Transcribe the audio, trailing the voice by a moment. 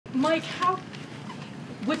Mike,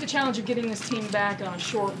 with the challenge of getting this team back on a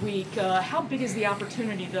short week, how big is the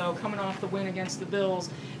opportunity, though, coming off the win against the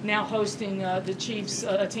Bills, now hosting the Chiefs,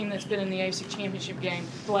 a team that's been in the AFC Championship game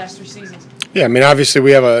the last 3 seasons? Yeah, I mean, obviously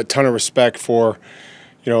we have a ton of respect for,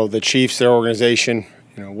 the Chiefs, their organization,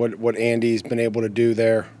 what Andy's been able to do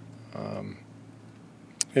there.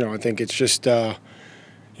 I think it's just, again,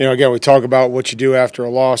 we talk about what you do after a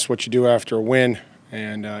loss, what you do after a win,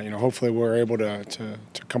 and, hopefully we're able to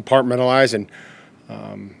compartmentalize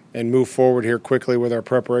and move forward here quickly with our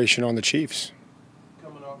preparation on the Chiefs.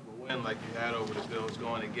 Coming off a win like you had over the Bills,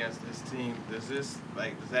 going against this team, does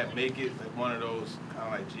that make it like one of those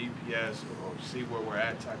kind of like GPS or see where we're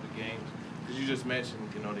at type of games? Because you just mentioned,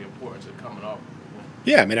 the importance of coming off a win.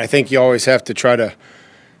 Yeah, I mean, I think you always have to try to,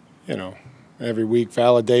 every week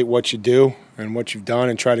validate what you do and what you've done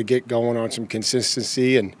and try to get going on some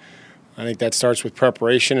consistency. And I think that starts with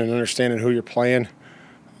preparation and understanding who you're playing.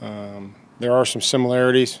 There are some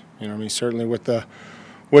similarities, certainly with the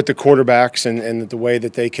quarterbacks and the way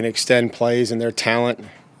that they can extend plays and their talent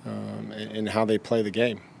and how they play the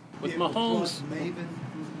game. With Mahomes, Maven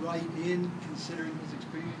right in considering his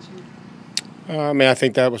experience here. I mean, I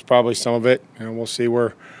think that was probably some of it. We'll see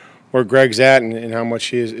where Greg's at and how much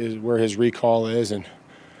he is where his recall is, and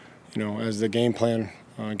as the game plan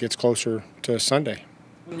gets closer to Sunday.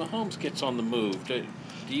 When Mahomes gets on the move, do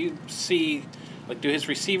you see? Do his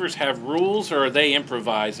receivers have rules, or are they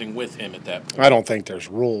improvising with him at that point? I don't think there's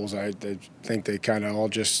rules. I think they kind of all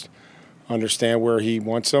just understand where he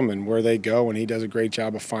wants them and where they go, and he does a great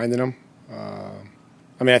job of finding them.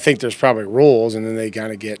 I mean, I think there's probably rules, and then they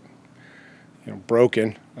kind of get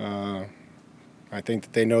broken. I think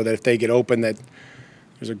that they know that if they get open, that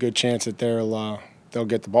there's a good chance that they'll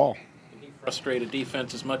get the ball. Can he frustrate a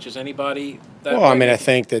defense as much as anybody? I mean, I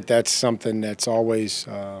think that's something that's always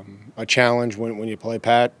a challenge when you play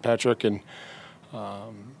Patrick, and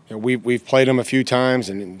we've played him a few times,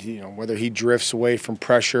 and whether he drifts away from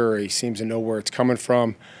pressure or he seems to know where it's coming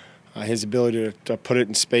from, his ability to put it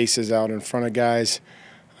in spaces out in front of guys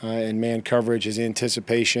and man coverage, his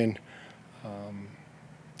anticipation.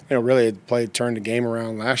 Really it turned the game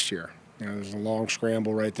around last year. There was a long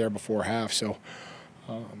scramble right there before half, so.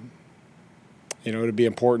 It'd be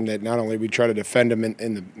important that not only we try to defend him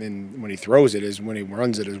in when he throws it, is when he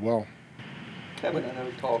runs it as well. Kevin, I know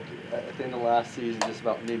we talked at the end of last season just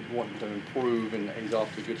about wanting to improve, and he's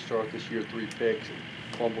off to a good start this year, 3 picks,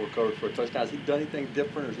 and fumble recovered for a touchdown. Has he done anything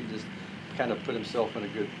different, or has he just kind of put himself in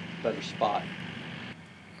a better spot?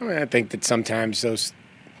 I mean, I think that sometimes those,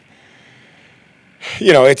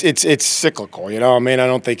 it's cyclical. I mean, I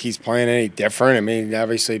don't think he's playing any different. I mean,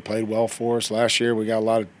 obviously he played well for us last year. We got a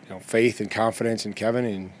lot of faith and confidence in Kevin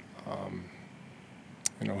and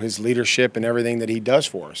his leadership and everything that he does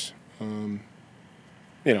for us.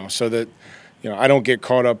 So that I don't get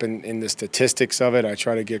caught up in the statistics of it. I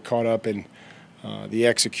try to get caught up in the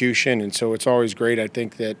execution, and so it's always great. I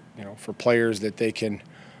think that for players that they can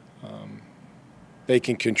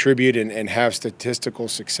contribute and have statistical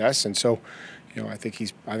success, and so. I think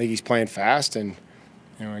he's playing fast, and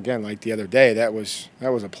again, like the other day, that was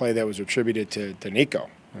a play that was attributed to Nico.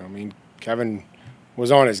 I mean, Kevin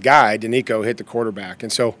was on his guy. Danico hit the quarterback,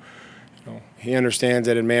 and so he understands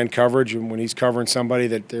that in man coverage, and when he's covering somebody,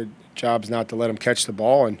 that their job's not to let him catch the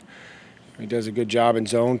ball, and he does a good job in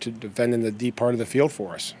zone to defending the deep part of the field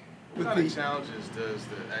for us. What kind of challenges does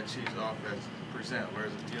that Chiefs offense present?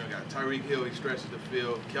 Whereas got Tyreek Hill, he stretches the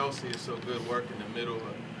field. Kelsey is so good work in the middle.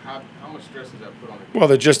 How much stress does that put on the? Well,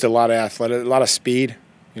 they're just a lot of a lot of speed.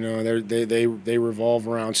 They revolve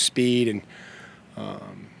around speed, and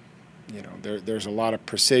there's a lot of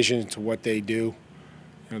precision to what they do.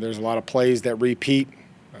 There's a lot of plays that repeat.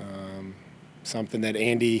 Something that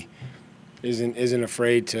Andy isn't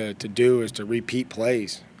afraid to do is to repeat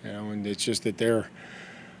plays. And it's just that their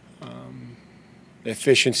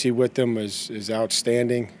efficiency with them is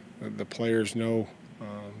outstanding. The players know.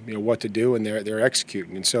 What to do, and they're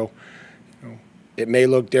executing. And so, it may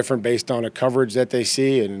look different based on a coverage that they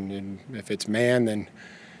see, and if it's man, then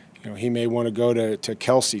he may want to go to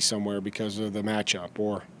Kelsey somewhere because of the matchup,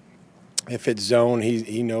 or if it's zone,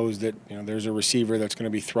 he knows that there's a receiver that's going to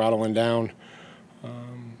be throttling down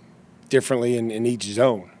differently in each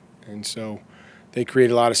zone, and so they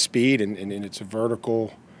create a lot of speed, and it's a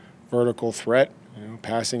vertical threat,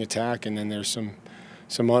 passing attack, and then there's some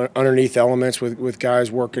underneath elements with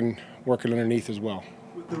guys working underneath as well.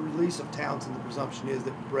 With the release of Townsend, the presumption is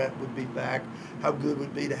that Brett would be back. How good would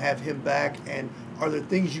it be to have him back? And are there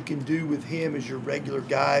things you can do with him as your regular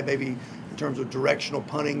guy, maybe in terms of directional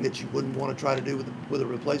punting, that you wouldn't want to try to do with a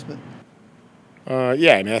replacement?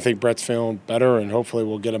 Yeah, I mean, I think Brett's feeling better, and hopefully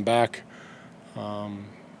we'll get him back,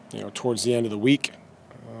 towards the end of the week.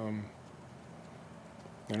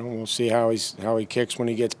 We'll see how he kicks when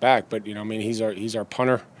he gets back. But I mean, he's our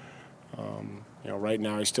punter. Right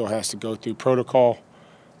now he still has to go through protocol,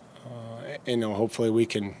 and hopefully we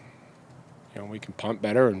can punt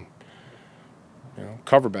better and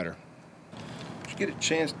cover better. Did you get a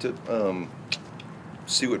chance to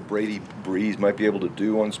see what Brady Breeze might be able to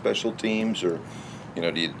do on special teams, or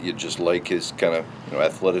do you just like his kind of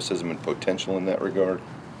athleticism and potential in that regard?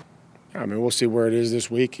 I mean, we'll see where it is this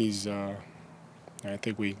week. He's I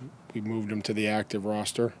think we moved him to the active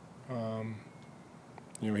roster.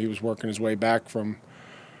 He was working his way back from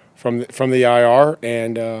the IR,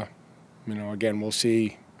 and again, we'll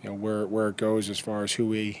see where it goes as far as who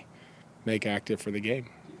we make active for the game.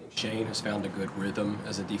 Shane has found a good rhythm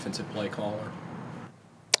as a defensive play caller.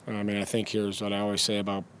 I mean, I think here's what I always say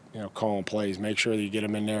about calling plays: make sure that you get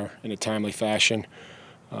them in there in a timely fashion.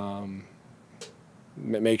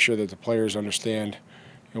 Make sure that the players understand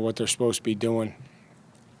what they're supposed to be doing.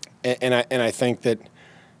 And I think that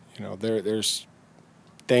there's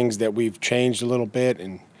things that we've changed a little bit,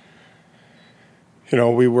 and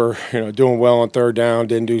we were doing well on third down,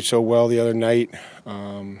 didn't do so well the other night.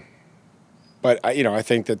 But I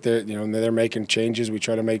think that they're making changes. We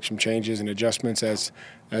try to make some changes and adjustments as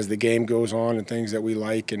the game goes on, and things that we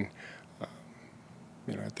like. And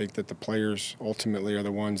I think that the players ultimately are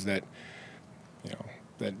the ones that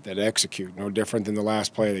that execute. No different than the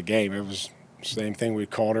last play of the game. It was the same thing we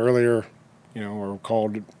called earlier, or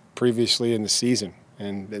called previously in the season,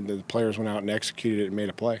 and the players went out and executed it and made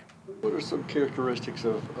a play. What are some characteristics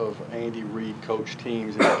of Andy Reid coach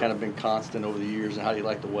teams that have kind of been constant over the years, and how do you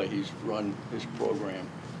like the way he's run his program?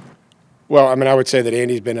 Well, I mean, I would say that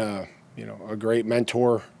Andy's been a great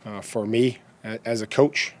mentor for me as a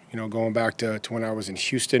coach. Going back to when I was in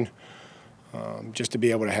Houston, just to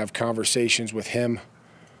be able to have conversations with him.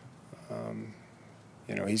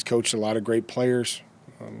 He's coached a lot of great players,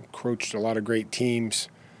 coached a lot of great teams.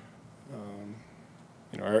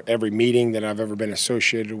 Every meeting that I've ever been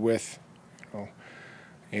associated with,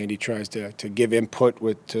 Andy tries to give input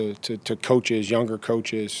to coaches, younger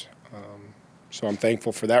coaches. So I'm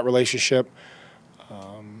thankful for that relationship.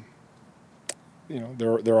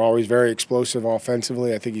 They're always very explosive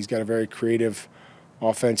offensively. I think he's got a very creative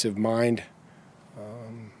offensive mind.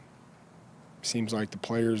 Seems like the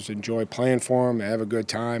players enjoy playing for him. They have a good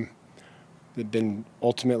time. They've been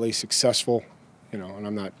ultimately successful, and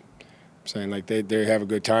I'm not saying like they have a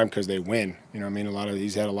good time because they win. I mean,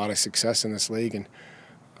 he's had a lot of success in this league, and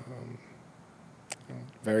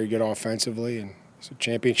very good offensively, and he's a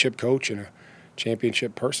championship coach and a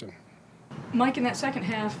championship person. Mike, in that second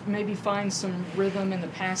half, maybe find some rhythm in the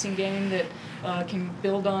passing game that can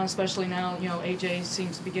build on, especially now, AJ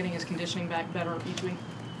seems to be getting his conditioning back better each week.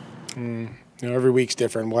 Every week's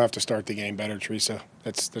different. We'll have to start the game better, Teresa.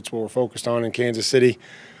 That's what we're focused on in Kansas City.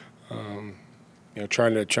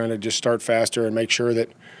 Trying to just start faster and make sure that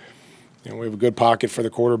we have a good pocket for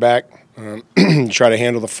the quarterback. Try to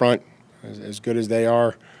handle the front as good as they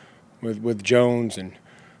are with Jones and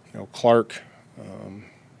Clark.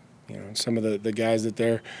 And some of the guys that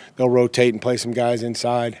they'll rotate and play some guys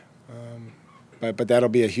inside. But that'll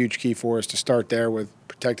be a huge key for us to start there with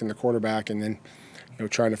protecting the quarterback, and then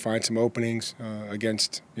trying to find some openings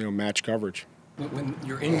against match coverage. When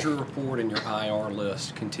your injury report and your IR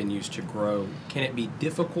list continues to grow, can it be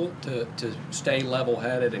difficult to stay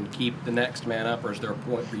level-headed and keep the next man up, or is there a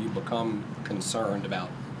point where you become concerned about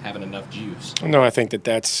having enough juice? No, I think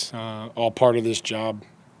that's all part of this job,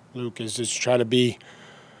 Luke, is just try to be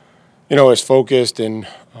as focused and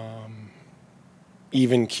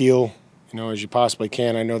even keel as you possibly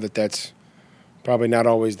can. I know that's probably not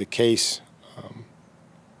always the case,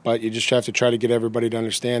 but you just have to try to get everybody to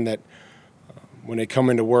understand that when they come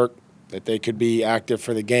into work, that they could be active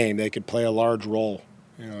for the game. They could play a large role.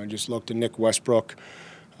 I just looked at Nick Westbrook.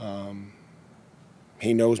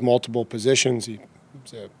 He knows multiple positions. He's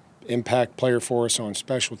an impact player for us on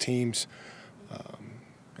special teams.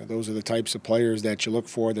 Those are the types of players that you look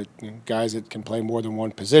for, that guys that can play more than one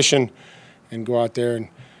position and go out there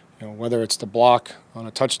and whether it's to block on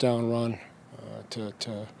a touchdown run, to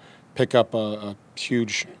pick up a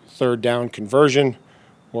huge third down conversion,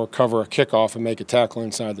 or cover a kickoff and make a tackle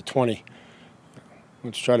inside the 20.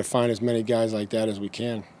 Let's try to find as many guys like that as we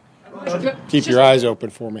can. Keep your eyes open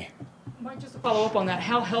for me. Mike, just to follow up on that,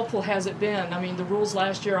 how helpful has it been? I mean, the rules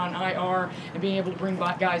last year on IR and being able to bring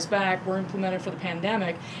guys back were implemented for the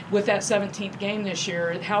pandemic. With that 17th game this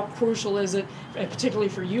year, how crucial is it, particularly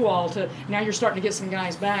for you all, to now you're starting to get some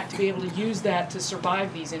guys back, to be able to use that to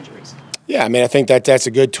survive these injuries? Yeah, I mean, I think that's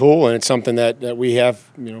a good tool, and it's something that we have,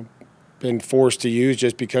 been forced to use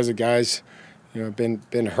just because the guys,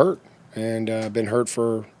 been hurt and been hurt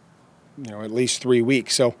for, at least 3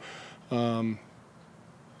 weeks. So,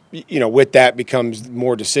 with that becomes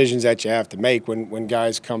more decisions that you have to make when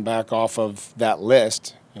guys come back off of that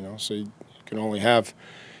list. So you can only have,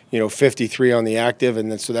 53 on the active,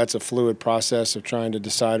 and then, so that's a fluid process of trying to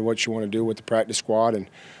decide what you want to do with the practice squad and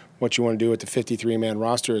what you want to do with the 53-man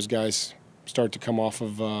roster as guys start to come off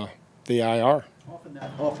of the IR. Often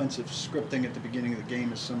that offensive scripting at the beginning of the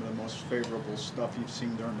game is some of the most favorable stuff you've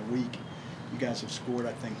seen during the week. You guys have scored,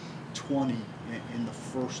 I think, 20 in the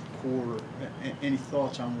first quarter. Any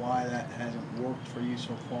thoughts on why that hasn't worked for you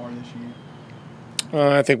so far this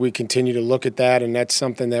year? I think we continue to look at that, and that's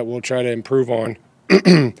something that we'll try to improve on.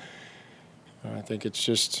 I think it's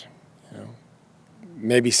just,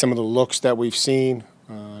 maybe some of the looks that we've seen.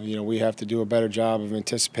 We have to do a better job of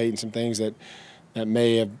anticipating some things that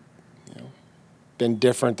may have, been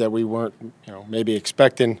different that we weren't, maybe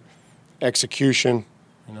expecting. Execution,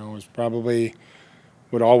 was probably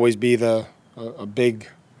would always be a big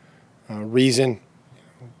reason.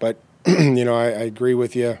 But I agree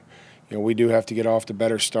with you. We do have to get off to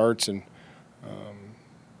better starts and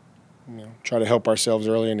try to help ourselves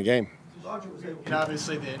early in the game. And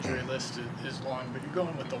obviously the injury list is long, but you're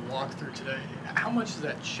going with the walkthrough today. How much does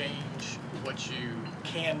that change what you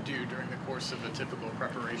can do during the course of a typical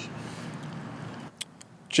preparation?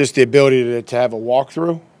 Just the ability to have a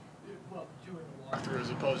walkthrough? Well, doing a walkthrough as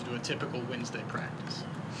opposed to a typical Wednesday practice.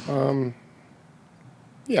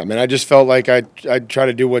 Yeah, I mean, I just felt like I'd try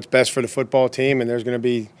to do what's best for the football team, and there's going to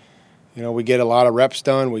be, we get a lot of reps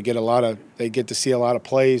done. They get to see a lot of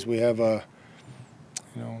plays. We have a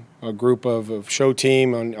group of show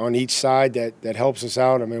team on each side that helps us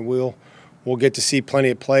out. I mean, we'll get to see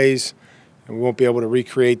plenty of plays, and we won't be able to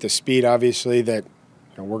recreate the speed, obviously, that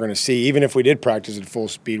we're going to see. Even if we did practice at full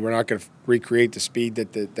speed, we're not going to recreate the speed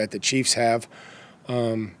that the Chiefs have.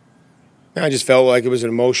 I just felt like it was an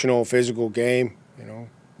emotional, physical game.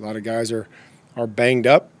 A lot of guys are banged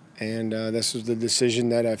up, and this was the decision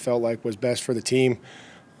that I felt like was best for the team.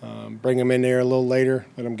 Bring them in there a little later,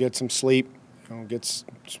 let them get some sleep, get some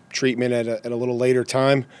treatment at a little later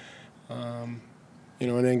time, and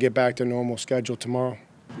then get back to normal schedule tomorrow.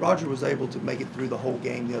 Roger was able to make it through the whole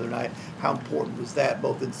game the other night. How important was that,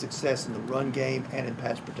 both in success in the run game and in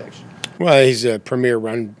pass protection? Well, he's a premier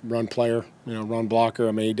run player, run blocker.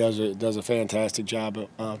 I mean, he does a fantastic job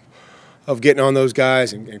of getting on those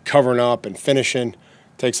guys and covering up and finishing.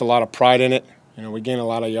 Takes a lot of pride in it. We gain a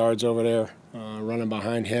lot of yards over there running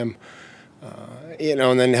behind him.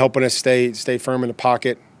 And then helping us stay firm in the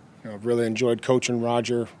pocket. I've really enjoyed coaching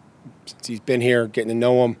Roger since he's been here, getting to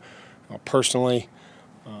know him personally.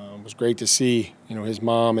 It was great to see, his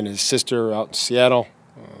mom and his sister out in Seattle.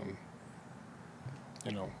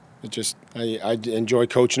 I enjoy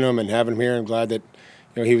coaching him and having him here. I'm glad that,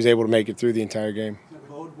 he was able to make it through the entire game. Does it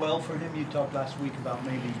bode well for him? You talked last week about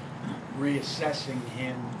maybe reassessing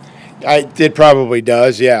him. It probably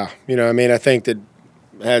does, yeah. I think that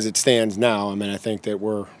as it stands now, I think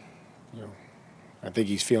that I think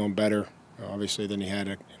he's feeling better, obviously, than he had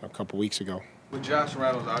a couple weeks ago. With Josh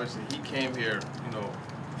Reynolds, obviously, he came here,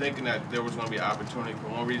 thinking that there was going to be an opportunity for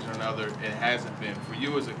one reason or another. It hasn't been. For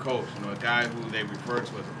you as a coach, a guy who they refer to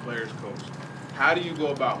as a player's coach, how do you go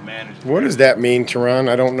about managing? What does that mean, Teron?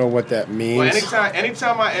 I don't know what that means. Well,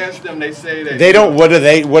 anytime I ask them, they say that they don't. What do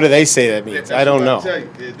they say that means? I don't know. Tell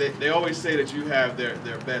you, they always say that you have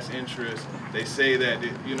their best interest. They say that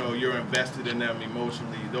you're invested in them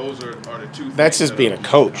emotionally. Those are the two things. That's just being a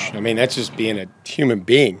coach. That's just being a human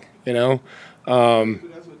being. No,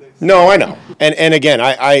 I know. And again,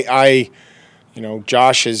 I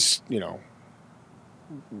Josh has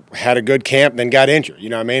had a good camp, then got injured.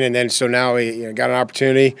 And then so now he got an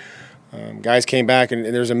opportunity. Guys came back, and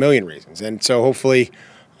there's a million reasons. And so hopefully,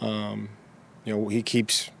 he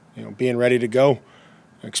keeps being ready to go.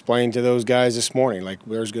 Explained to those guys this morning, like,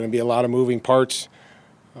 there's going to be a lot of moving parts.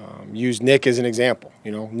 Use Nick as an example.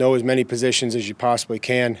 Know as many positions as you possibly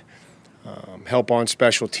can. Help on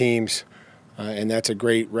special teams, and that's a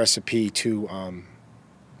great recipe to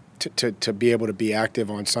be able to be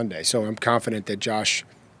active on Sunday. So I'm confident that Josh,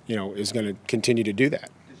 is going to continue to do that.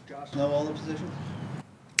 Does Josh know all the positions?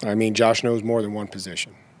 Josh knows more than one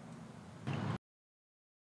position.